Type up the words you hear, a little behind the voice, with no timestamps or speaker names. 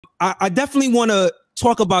I definitely want to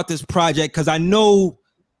talk about this project because I know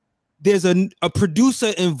there's a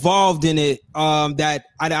producer involved in it that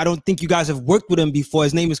I don't think you guys have worked with him before.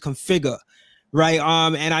 His name is Configa, right?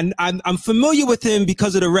 And I'm familiar with him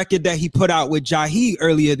because of the record that he put out with Jahi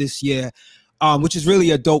earlier this year, which is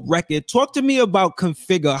really a dope record. Talk to me about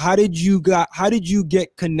Configa. How did you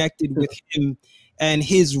get connected with him and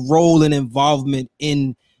his role and involvement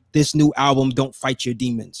in this new album, Don't Fight Your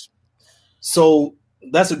Demons? So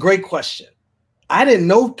that's a great question. I didn't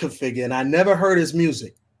know Configa and I never heard his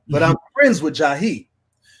music, but I'm friends with Jahi.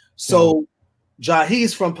 So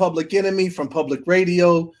Jahi's from Public Enemy, from Public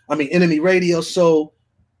Radio, Enemy Radio. So,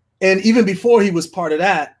 and even before he was part of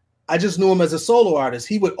that, I just knew him as a solo artist.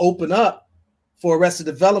 He would open up for Arrested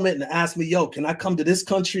Development and ask me, yo, can I come to this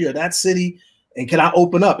country or that city? And can I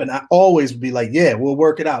open up? And I always would be like, yeah, we'll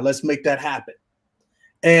work it out. Let's make that happen.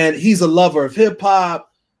 And he's a lover of hip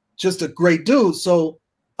hop, just a great dude. So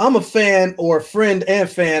I'm a fan or a friend and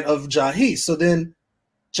fan of Jahi. So then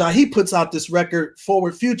Jahi puts out this record,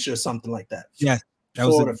 Forward Future, something like that. Yeah.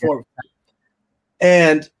 Forward.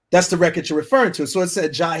 And that's the record you're referring to. So it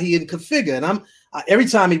said Jahi and Configa. And every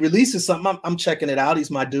time he releases something, I'm checking it out.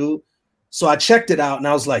 He's my dude. So I checked it out and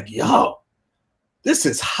I was like, yo, this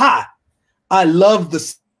is hot. I love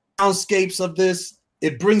the soundscapes of this.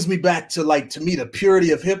 It brings me back to me, the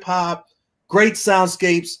purity of hip hop, great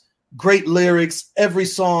soundscapes, great lyrics. Every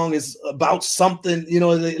song is about something,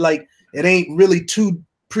 like it ain't really too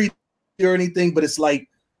preachy or anything, but it's like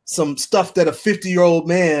some stuff that a 50-year-old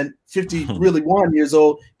man, 50, really 1 years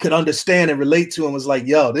old could understand and relate to and was like,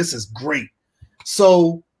 yo, this is great.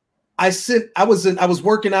 So I was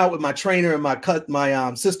working out with my trainer and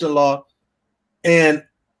my sister-in-law, and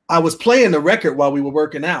I was playing the record while we were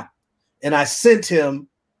working out. And I sent him,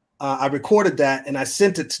 I recorded that and I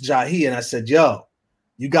sent it to Jahi and I said, yo,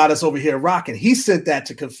 you got us over here rocking. He sent that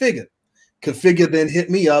to Configa. Configa then hit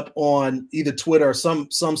me up on either Twitter or some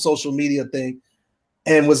social media thing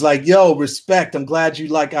and was like, yo, respect. I'm glad you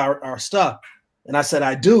like our stuff. And I said,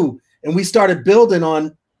 I do. And we started building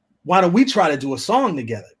on, why don't we try to do a song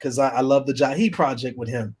together? Because I love the Jahi project with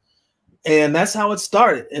him. And that's how it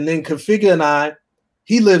started. And then Configa and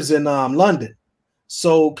he lives in London.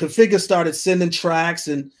 So Configa started sending tracks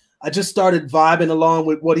and I just started vibing along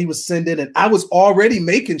with what he was sending. And I was already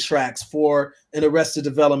making tracks for an Arrested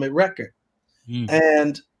Development record.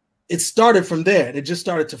 And it started from there. And it just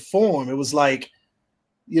started to form. It was like,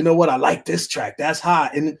 you know what? I like this track. That's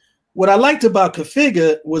hot. And what I liked about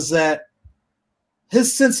Configa was that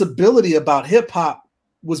his sensibility about hip hop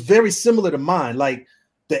was very similar to mine. Like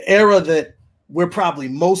the era that we're probably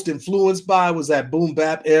most influenced by was that boom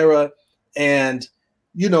bap era. And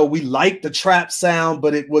we liked the trap sound,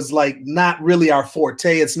 but it was like not really our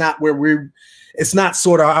forte. It's not it's not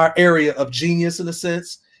sort of our area of genius in a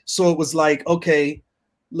sense. So it was like, okay,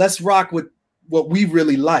 let's rock with what we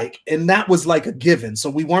really like. And that was like a given. So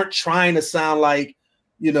we weren't trying to sound like,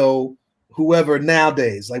 whoever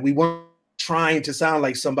nowadays, like we weren't trying to sound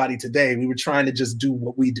like somebody today. We were trying to just do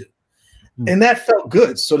what we do. And that felt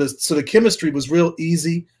good. So the chemistry was real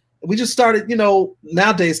easy. We just started,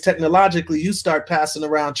 nowadays technologically, you start passing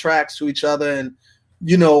around tracks to each other. And,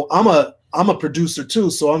 I'm a producer too.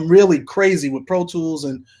 So I'm really crazy with Pro Tools.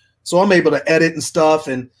 And so I'm able to edit and stuff.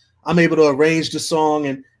 And I'm able to arrange the song.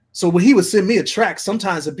 And so when he would send me a track,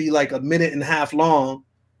 sometimes it'd be like a minute and a half long.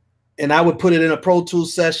 And I would put it in a Pro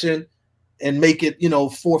Tools session and make it,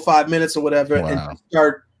 4 or 5 minutes or whatever. Wow. And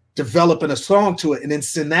start developing a song to it and then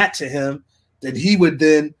send that to him. Then he would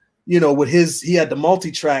then, he had the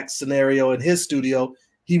multi-track scenario in his studio.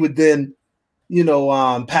 He would then,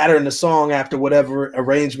 pattern the song after whatever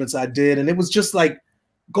arrangements I did. And it was just like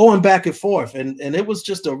going back and forth. And it was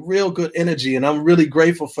just a real good energy. And I'm really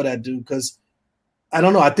grateful for that dude. Cause I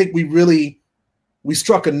don't know. I think we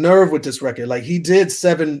struck a nerve with this record. Like he did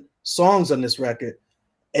 7 songs on this record.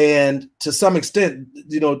 And to some extent,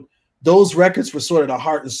 those records were sort of the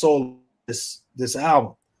heart and soul of this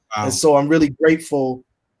album. Wow. And so I'm really grateful,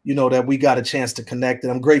 that we got a chance to connect.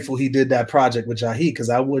 And I'm grateful he did that project with Jahi because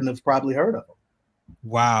I wouldn't have probably heard of him.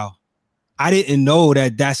 Wow. I didn't know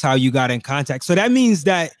that that's how you got in contact. So that means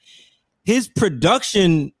that his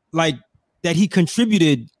production, like that he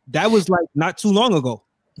contributed, that was like not too long ago.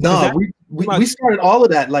 No, we started all of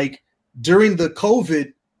that like during the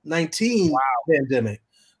COVID-19 pandemic.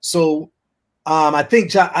 So I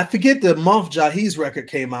think I forget the month Jahi's record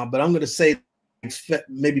came out, but I'm going to say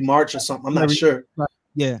maybe March or something. I'm not sure.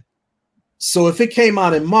 Yeah. So if it came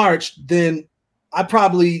out in March, then I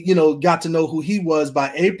probably, got to know who he was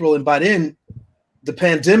by April. And by then the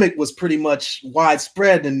pandemic was pretty much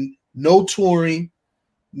widespread and no touring,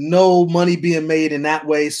 no money being made in that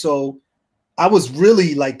way. So I was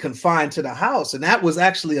really like confined to the house. And that was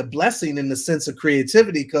actually a blessing in the sense of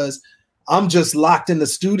creativity, because I'm just locked in the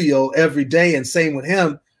studio every day, and same with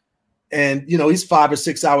him. And, you know, he's 5 or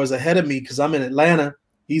 6 hours ahead of me because I'm in Atlanta.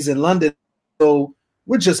 He's in London. So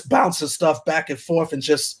we're just bouncing stuff back and forth and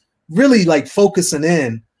just really like focusing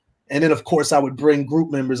in. And then, of course, I would bring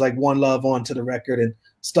group members like One Love onto the record and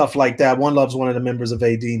stuff like that. One Love's one of the members of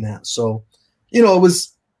AD now. So, you know, it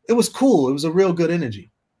was cool. It was a real good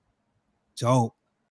energy. Dope.